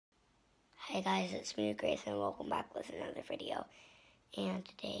Hi guys, it's me, Gracyn, welcome back with another video. And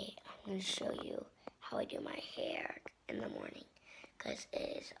today I'm going to show you how I do my hair in the morning, because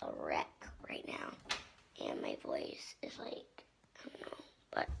it is a wreck right now, and my voice is like, I don't know,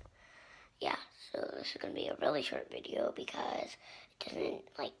 but yeah, so this is going to be a really short video because it doesn't,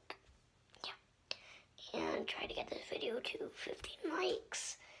 and try to get this video to 15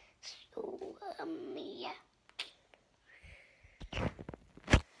 likes, so, yeah.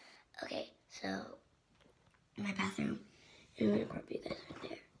 Okay, so, my bathroom, and I'm gonna crop you guys right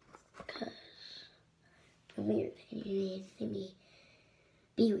there, because I'm weird, and you need to see me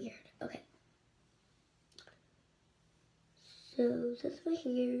be weird. Okay. So, since my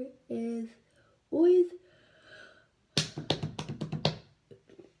hair is always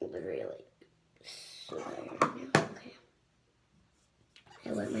literally like so tired right now. Okay.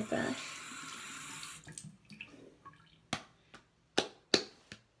 I wet my brush.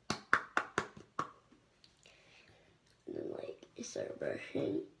 And then I start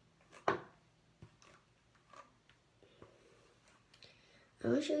brushing. I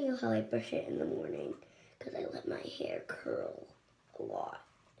want to show you how I brush it in the morning, because I let my hair curl a lot.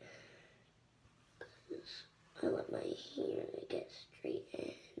 I let my hair get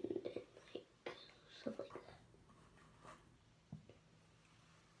straightened and stuff like that.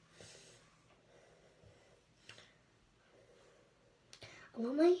 I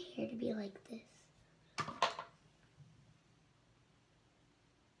want my hair to be like this.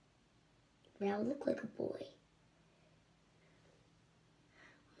 That would look like a boy.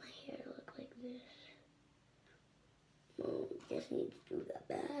 My hair look like this. Just need to do that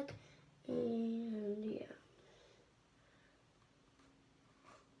back, and yeah.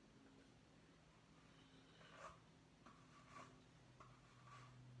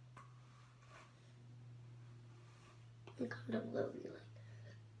 And comment below if you like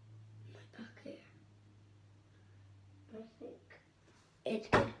my back hair. I think it's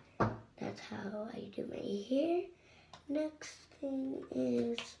good. That's how I do my hair. Next thing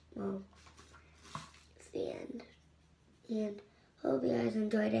is, well, it's the end. And hope you guys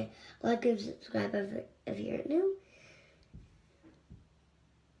enjoyed it. Like and subscribe if you're new.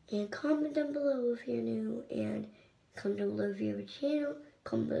 And comment down below if you're new. And comment down below if you have a channel.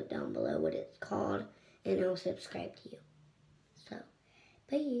 Comment down below what it's called. And I'll subscribe to you. So,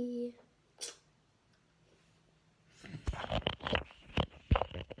 bye.